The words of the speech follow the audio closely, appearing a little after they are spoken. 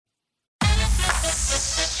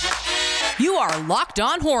You are Locked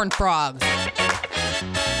On Horned Frogs,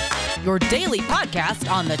 your daily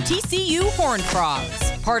podcast on the TCU Horned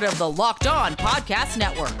Frogs, part of the Locked On Podcast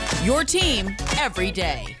Network, your team every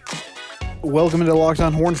day. Welcome to Locked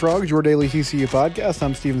On Horned Frogs, your daily TCU podcast.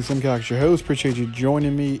 I'm Steven Simcox, your host. Appreciate you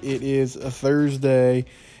joining me. It is a Thursday,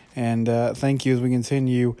 and thank you as we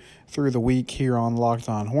continue through the week here on Locked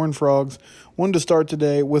On Horned Frogs. Wanted to start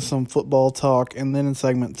today with some football talk, and then in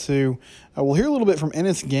segment 2, we'll hear a little bit from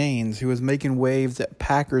Ennis Gaines, who is making waves at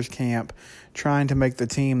Packers camp, trying to make the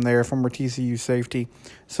team there, former TCU safety.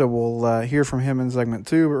 So we'll hear from him in segment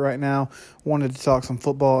 2, but right now wanted to talk some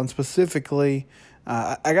football, and specifically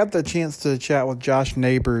I got the chance to chat with Josh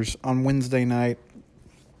Neighbors on Wednesday night.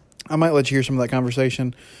 I might let you hear some of that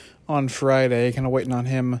conversation on Friday, kind of waiting on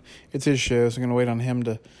him. It's his show, so I'm going to wait on him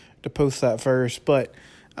to post that first. But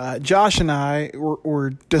Josh and I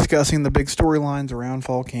were discussing the big storylines around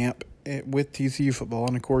fall camp with TCU football.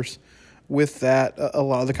 And, of course, with that, a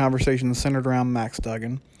lot of the conversation centered around Max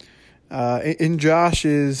Duggan. And Josh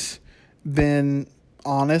has been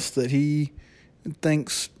honest that he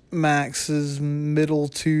thinks Max is middle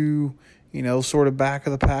to, sort of back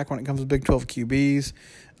of the pack when it comes to Big 12 QBs.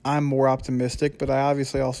 I'm more optimistic, but I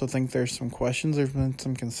obviously also think there's some questions. There's been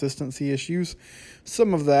some consistency issues.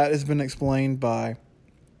 Some of that has been explained by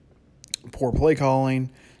poor play calling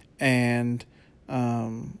and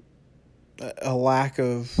a lack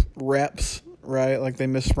of reps, right? Like they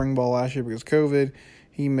missed spring ball last year because of COVID.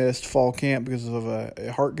 He missed fall camp because of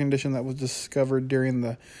a heart condition that was discovered during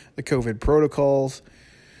the COVID protocols.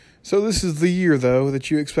 So this is the year, though, that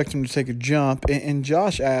you expect him to take a jump. And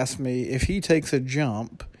Josh asked me if he takes a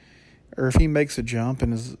jump, or if he makes a jump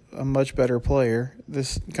and is a much better player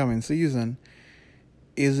this coming season,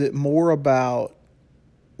 is it more about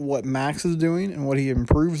what Max is doing and what he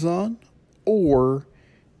improves on, or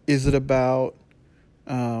is it about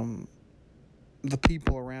the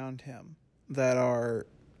people around him that are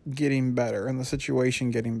getting better and the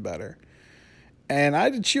situation getting better? And I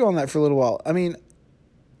had to chew on that for a little while. I mean,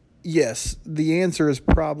 yes, the answer is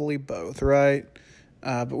probably both, right?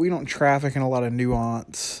 But we don't traffic in a lot of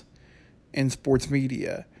nuance in sports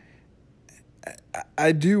media.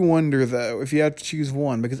 I do wonder, though, if you have to choose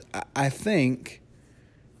one, because I think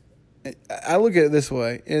I look at it this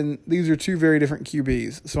way, and these are two very different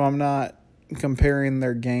QBs, so I'm not comparing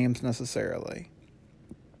their games necessarily.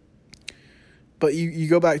 But you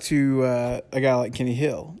go back to a guy like Kenny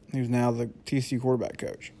Hill, who's now the TCU quarterback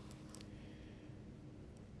coach.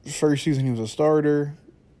 First season, he was a starter,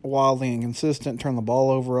 wildly inconsistent, turned the ball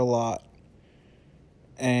over a lot,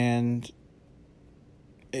 and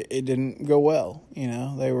it didn't go well.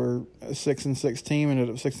 They were a 6-6 team, ended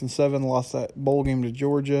up 6-7, lost that bowl game to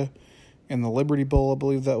Georgia in the Liberty Bowl, I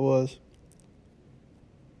believe that was.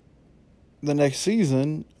 The next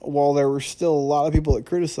season, while there were still a lot of people that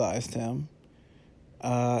criticized him,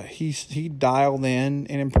 he dialed in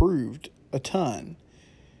and improved a ton.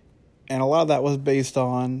 And a lot of that was based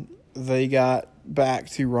on they got back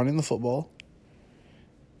to running the football,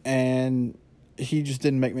 and he just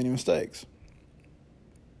didn't make many mistakes.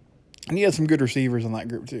 And he had some good receivers in that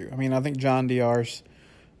group too. I mean, I think John Diarse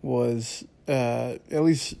was, at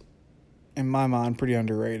least in my mind, pretty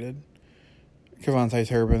underrated. Kevontae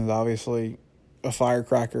Turpin is obviously a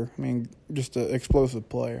firecracker. I mean, just an explosive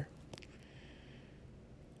player.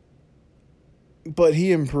 But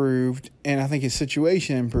he improved, and I think his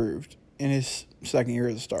situation improved in his second year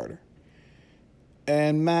as a starter.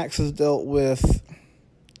 And Max has dealt with,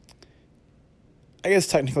 I guess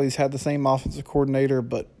technically he's had the same offensive coordinator,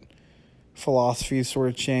 but philosophies sort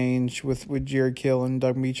of changed with Jared Kill and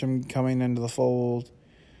Doug Meacham coming into the fold.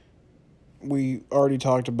 We already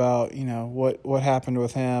talked about, what happened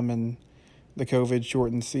with him and the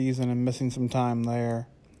COVID-shortened season and missing some time there.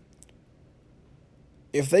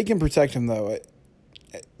 If they can protect him, though,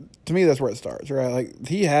 to me, that's where it starts, right? Like,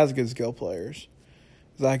 he has good skill players.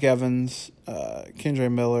 Zach Evans,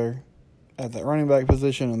 Kendre Miller at that running back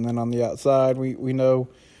position, and then on the outside, we know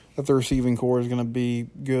that the receiving core is going to be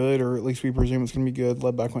good, or at least we presume it's going to be good,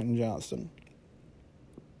 led by Quentin Johnston.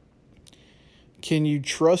 Can you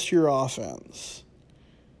trust your offense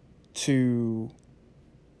to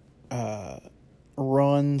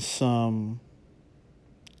run some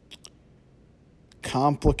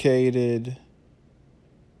complicated,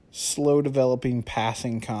 slow-developing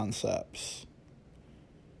passing concepts?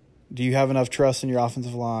 Do you have enough trust in your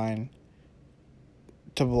offensive line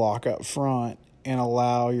to block up front and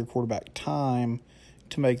allow your quarterback time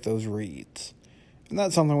to make those reads? And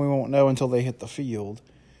that's something we won't know until they hit the field.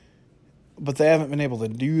 But they haven't been able to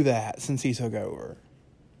do that since he took over.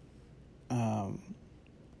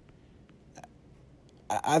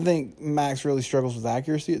 I think Max really struggles with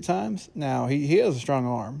accuracy at times. Now, he has a strong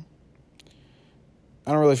arm.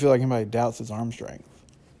 I don't really feel like anybody doubts his arm strength.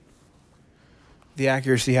 The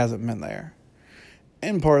accuracy hasn't been there.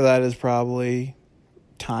 And part of that is probably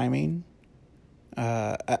timing.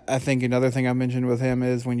 I think another thing I mentioned with him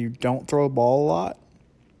is when you don't throw a ball a lot,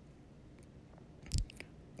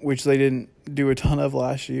 which they didn't do a ton of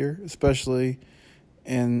last year, especially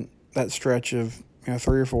in that stretch of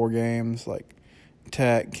 3 or 4 games like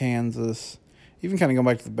Tech, Kansas, even kind of going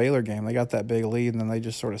back to the Baylor game. They got that big lead, and then they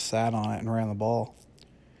just sort of sat on it and ran the ball.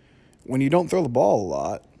 When you don't throw the ball a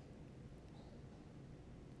lot,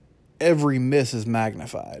 every miss is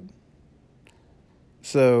magnified.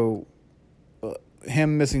 So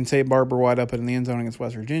him missing Tate Barber wide up in the end zone against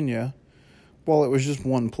West Virginia, well, it was just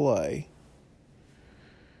one play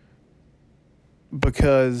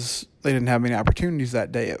because they didn't have many opportunities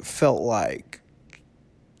that day. It felt like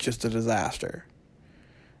just a disaster.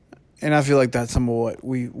 And I feel like that's some of what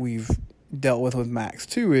we've dealt with Max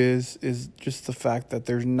too is just the fact that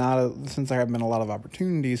there's since there have been a lot of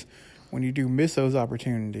opportunities, when you do miss those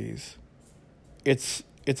opportunities, it's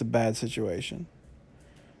a bad situation.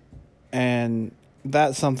 And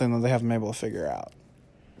that's something that they haven't been able to figure out.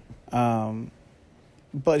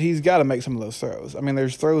 But he's got to make some of those throws. I mean,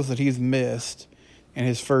 there's throws that he's missed in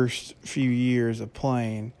his first few years of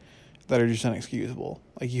playing that are just inexcusable.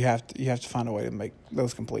 Like you have to find a way to make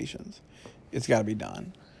those completions. It's got to be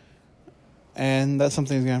done. And that's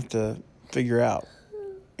something he's going to have to figure out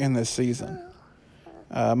in this season.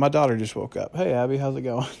 My daughter just woke up. Hey, Abby, how's it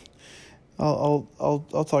going?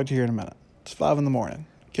 I'll talk to you here in a minute. It's 5 a.m.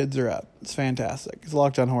 Kids are up. It's fantastic. It's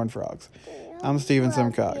Locked On Horned Frogs. I'm Steven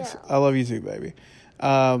Simcox. I love you too, baby.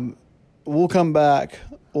 We'll come back.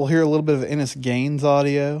 We'll hear a little bit of Ennis Gaines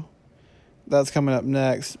audio. That's coming up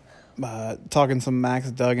next. Talking some Max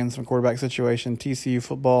Duggan, some quarterback situation, TCU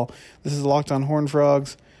football. This is Locked On Horned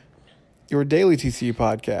Frogs, your daily TCU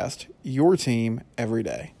podcast, your team every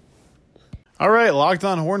day. All right, Locked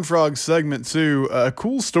On Horned Frogs segment 2. A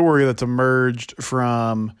cool story that's emerged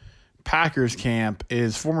from Packers camp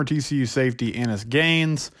is former TCU safety Ennis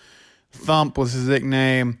Gaines. Thump was his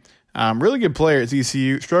nickname. Really good player at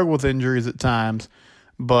TCU. Struggled with injuries at times,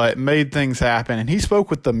 but made things happen. And he spoke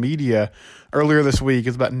with the media earlier this week.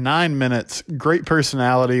 It's about 9 minutes. Great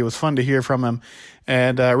personality. It was fun to hear from him.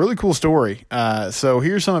 And really cool story. So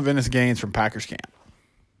here's some of Ennis Gaines from Packers camp.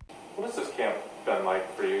 What has this camp been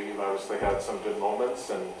like for you? You've obviously had some good moments,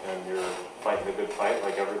 and you're fighting a good fight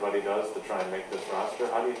like everybody does to try and make this roster.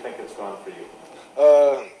 How do you think it's gone for you?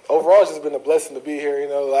 Overall, it's just been a blessing to be here.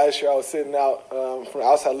 Last year I was sitting out from the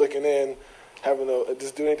outside looking in, having to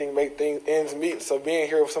just do anything to make ends meet. So being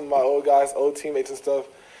here with some of my old guys, old teammates and stuff,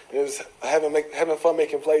 and just having fun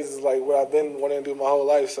making plays is like what I've been wanting to do my whole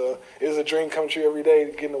life. So it was a dream come true every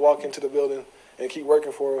day, getting to walk into the building and keep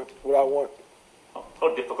working for what I want.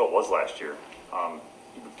 How difficult was last year?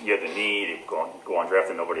 You had the knee, you go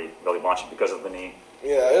undrafted, nobody really wants you because of the knee.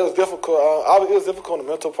 Yeah, it was difficult. It was difficult on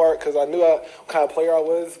the mental part because I knew what kind of player I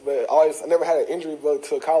was, but I never had an injury bug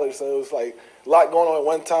till college, so it was like a lot going on at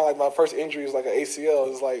one time. Like my first injury was like an ACL.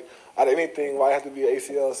 It was like out of anything, why I had to be an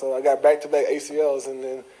ACL. So I got back-to-back ACLs, and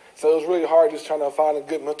then so it was really hard just trying to find a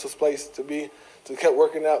good mental space to be. So kept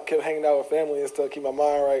working out, kept hanging out with family and stuff, keep my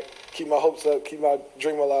mind right, keep my hopes up, keep my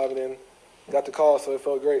dream alive, and then got the call, so it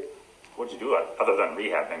felt great. What'd you do other than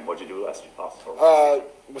rehabbing? What'd you do last year?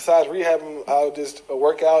 Besides rehabbing, I would just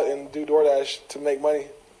work out and do DoorDash to make money,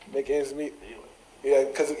 make ends meet. Yeah,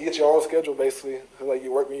 because you get your own schedule basically. Like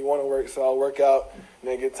you work when you want to work, so I'll work out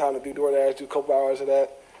and then get time to do DoorDash, do a couple hours of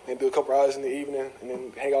that, and do a couple hours in the evening, and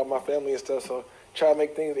then hang out with my family and stuff. So try to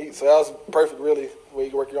make things eat. So that was perfect, really, where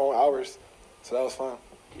you can work your own hours. So that was fun.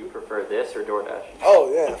 Do you prefer this or DoorDash? Oh,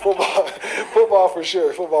 yeah, football. Football for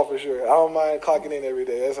sure. I don't mind clocking in every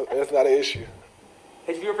day. That's not an issue.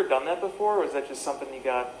 Have you ever done that before, or was that just something you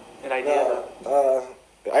got an idea of?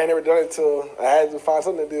 I ain't never done it till I had to find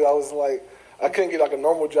something to do. I was like, I couldn't get like a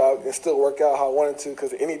normal job and still work out how I wanted to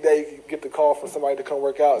because any day you could get the call from somebody to come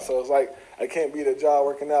work out. So it's like I can't be at a job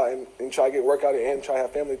working out and try to get workout and try to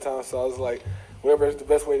have family time. So I was like, whatever is the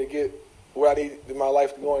best way to get where I need in my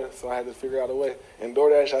life going, so I had to figure out a way. And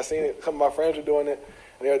DoorDash, I seen it. Some of my friends were doing it,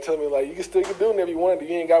 and they were telling me, like, you can do it whenever you want to.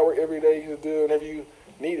 You ain't got to work every day. You can do it whenever you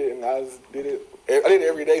need it. And I did it. I did it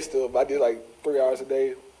every day still, but I did, like, 3 hours a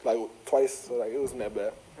day, like, twice. So, like, it wasn't that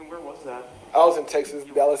bad. And where was that? I was in Texas,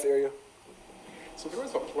 Dallas area. So there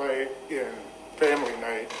was a play in Family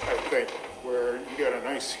Night, I think, where you got a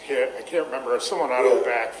nice hit. I can't remember. Someone out of the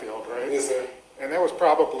backfield, right? Yes, sir. And that was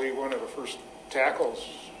probably one of the first tackles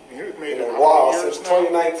You made it Wow, years since now?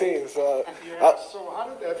 2019. So, So how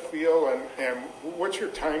did that feel, and what's your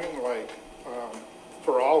timing like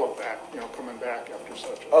for all of that, coming back after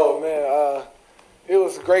such a... oh, man, it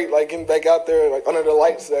was great, like, getting back out there, like, under the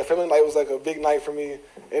lights. That family night was, like, a big night for me,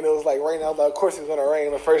 and it was, like, raining. I was like, of course it's going to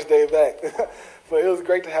rain the first day back. But it was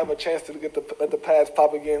great to have a chance to let the pads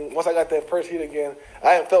pop again. Once I got that first heat again, I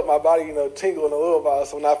hadn't felt my body, tingle in a little while.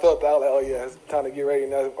 So when I felt that, I was like, oh, yeah, it's time to get ready,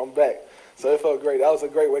 and now I'm back. So it felt great. That was a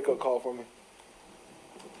great wake-up call for me.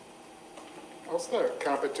 How's the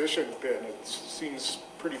competition been? It seems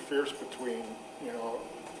pretty fierce between,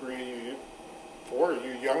 4 of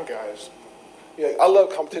you young guys. Yeah, I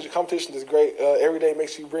love competition. Competition is great. Every day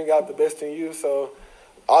makes you bring out the best in you. So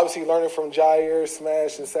obviously learning from Jair,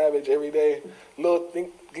 Smash, and Savage every day,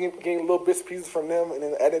 getting little bits and pieces from them and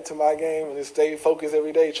then adding it to my game and just stay focused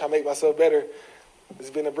every day, trying to make myself better. It's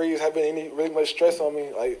been a breeze. Haven't been any really much stress on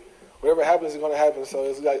me. Like, whatever happens is going to happen. So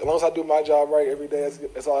it's like, as long as I do my job right every day,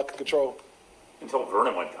 that's all I can control. Until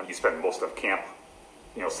Vernon went, you spent most of camp,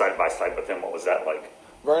 side by side with him. What was that like?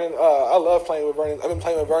 Vernon, I love playing with Vernon. I've been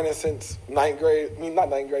playing with Vernon since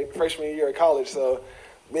freshman year of college. So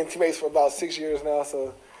been teammates for about 6 years now.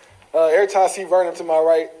 So every time I see Vernon to my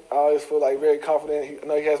right, I always feel like very confident. I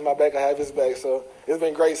know he has my back. I have his back. So it's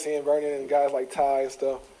been great seeing Vernon and guys like Ty and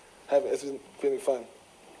stuff. It's been fun.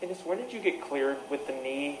 And just when did you get cleared with the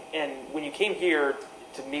knee? And when you came here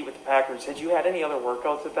to meet with the Packers, had you had any other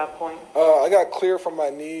workouts at that point? I got cleared from my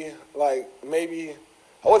knee, like maybe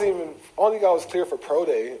I don't think I was clear for pro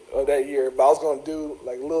day that year, but I was going to do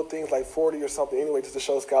like little things like 40 or something anyway just to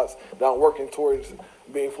show scouts that I'm working towards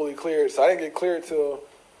being fully cleared. So I didn't get cleared till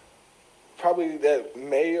probably that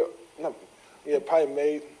probably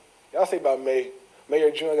May. I'll say about May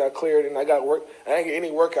or June I got cleared and I got work. I didn't get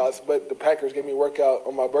any workouts, but the Packers gave me a workout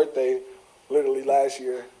on my birthday literally last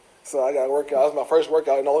year. So I got a workout. That was my first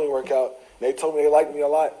workout and only workout. And they told me they liked me a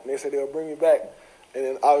lot and they said they'll bring me back. And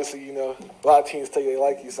then obviously, a lot of teams tell you they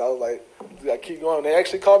like you, so I was like, I got to keep going. They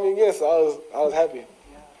actually called me again, so I was happy. Yeah.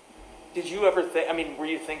 Did you ever think? Were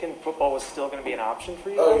you thinking football was still going to be an option for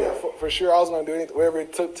you? Oh yeah, for sure. I was going to do anything, whatever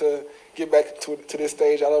it took to get back to this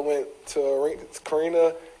stage. I went to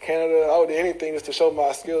Karina, Canada. I would do anything just to show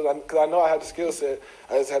my skills, because I know I had the skill set.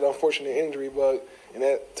 I just had an unfortunate injury bug, and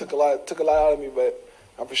that took a lot out of me. But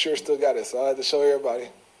I for sure still got it, so I had to show everybody.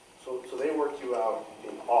 So they worked you out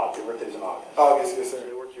in August. Your birthday's in August. August, yes, sir.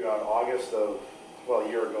 They worked you out in August of, a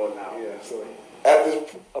year ago now. Yeah, so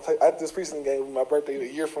after this preseason game, my birthday, a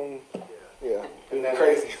year from, yeah, it was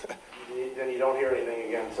crazy. Then you don't hear anything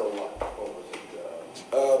again until what? What was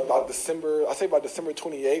it? About December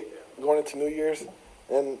 28th, going into New Year's.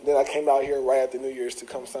 And then I came out here right after New Year's to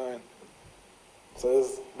come sign. So it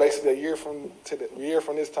was basically a year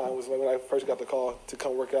from this time was when I first got the call to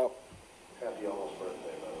come work out. Happy almost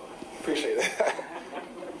birthday, by the way. Appreciate it.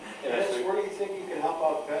 Where do you think you can help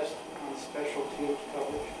out best on special teams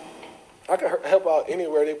coverage? I can help out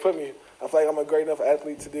anywhere they put me. I feel like I'm a great enough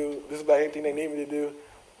athlete to do just about anything they need me to do.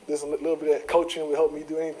 Just a little bit of coaching will help me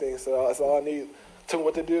do anything. So that's all I need. Tell me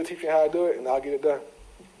what to do, teach me how to do it, and I'll get it done.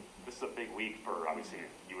 This is a big week for obviously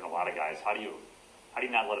you and a lot of guys. How do you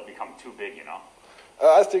not let it become too big?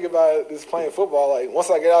 I just think about just playing football. Like, once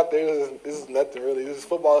I get out there, this is nothing really. This is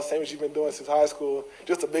football, the same as you've been doing since high school.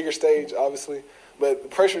 Just a bigger stage, obviously. But the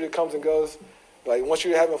pressure that comes and goes, like, once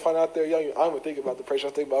you're having fun out there, young, I don't even think about the pressure. I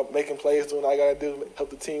think about making plays, doing what I got to do, help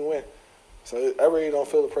the team win. So I really don't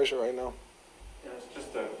feel the pressure right now.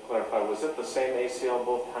 Just to clarify, was it the same ACL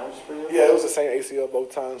both times for you? Yeah, it was the same ACL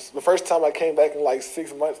both times. The first time I came back in like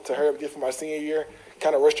 6 months to hurry up and get for my senior year,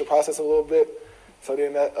 kind of rushed the process a little bit. So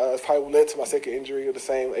then that probably led to my second injury of the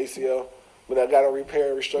same ACL. But I got a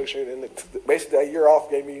repair and restructured, and basically that year off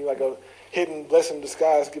gave me like a hidden blessing in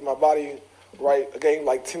disguise, get my body right. I gained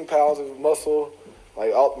like 10 pounds of muscle,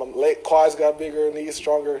 like all, my quads got bigger, knees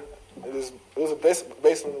stronger. It was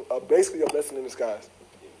basically a blessing in disguise.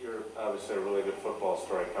 You're obviously a really good football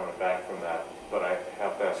story coming back from that, but I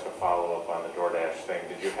have to ask a follow-up on the DoorDash thing.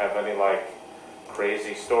 Did you have any like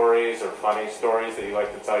crazy stories or funny stories that you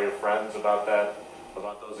like to tell your friends about that?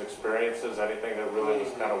 About those experiences, anything that really was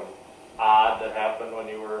kind of odd that happened when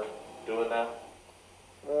you were doing that?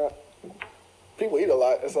 People eat a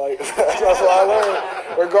lot. It's like that's what I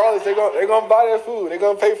learned. Regardless, they're gonna buy their food. They're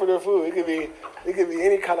gonna pay for their food. It could be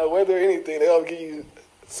any kind of weather, anything. They'll give you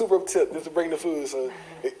super tip just to bring the food. So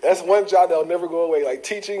that's one job that'll never go away. Like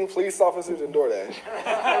teaching, police officers, and DoorDash.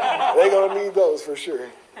 They're gonna need those for sure.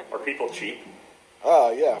 Are people cheap?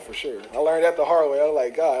 Yeah, for sure. I learned that the hard way. I was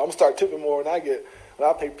like, God, I'm gonna start tipping more when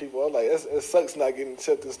I pay people. I was like, it sucks not getting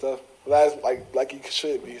tipped and stuff. But that's like you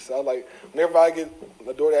should be. So I like, whenever I get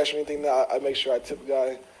a DoorDash or anything now, I make sure I tip a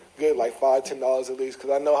guy good, like $5, $10 at least,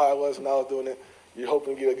 because I know how it was when I was doing it. You're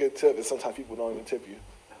hoping to get a good tip, and sometimes people don't even tip you.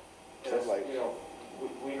 So it's like, you know,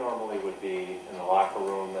 we normally would be in the locker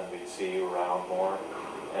room and we'd see you around more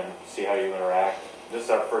and see how you interact. This is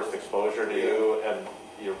our first exposure to you, and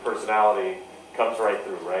your personality comes right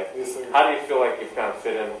through, right? Yes, sir. How do you feel like you've kind of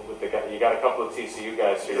fit in with the guy? You got a couple of TCU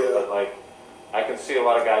guys here, but like, I can see a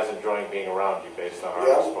lot of guys enjoying being around you based on our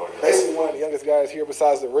exposure. I'm basically one of the youngest guys here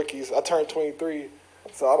besides the rookies. I turned 23,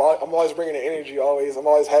 so I'm always bringing the energy. I'm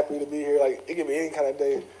always happy to be here. Like, it could be any kind of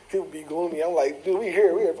day. People be gloomy. I'm like, dude, we're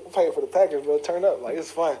here playing for the Packers, bro. Turn up, like,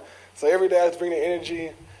 it's fun. So every day I just bring the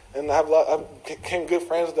energy, and I became good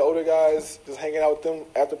friends with the older guys, just hanging out with them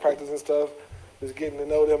after practice and stuff, just getting to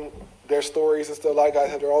know them, their stories and stuff. A lot of guys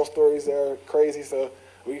have their own stories that are crazy, so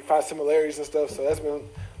we find similarities and stuff. So that's been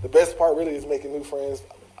the best part. Really, is making new friends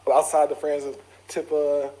outside the friends of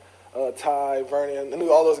Tippa, Ty, Vernon. I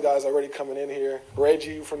knew all those guys already coming in here.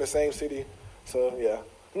 Reggie from the same city. So yeah,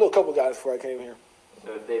 I knew a couple guys before I came here.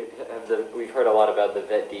 So we've heard a lot about the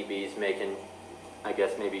vet DBs making, I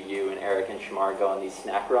guess maybe you and Eric and Shamar go on these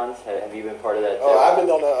snack runs. Have you been part of that too? I've been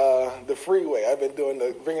on the freeway. I've been doing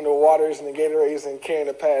bringing the waters and the Gatorades and carrying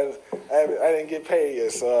the pads. I didn't get paid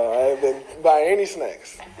yet, so I haven't been buying any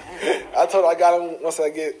snacks. I told I got them once I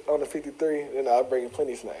get on the 53, then I'll bring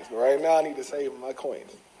plenty of snacks. But right now I need to save my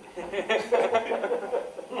coins.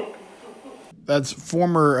 That's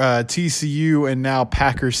former TCU and now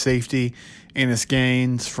Packers safety Ennis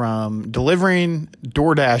Gaines, from delivering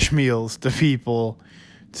DoorDash meals to people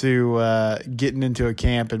to getting into a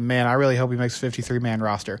camp. And, man, I really hope he makes a 53-man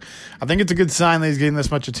roster. I think it's a good sign that he's getting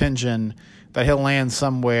this much attention, that he'll land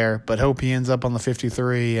somewhere, but hope he ends up on the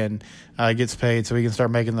 53 and gets paid so he can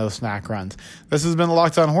start making those snack runs. This has been the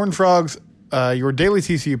Locked On Horned Frogs, your daily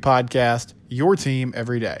TCU podcast, your team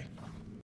every day.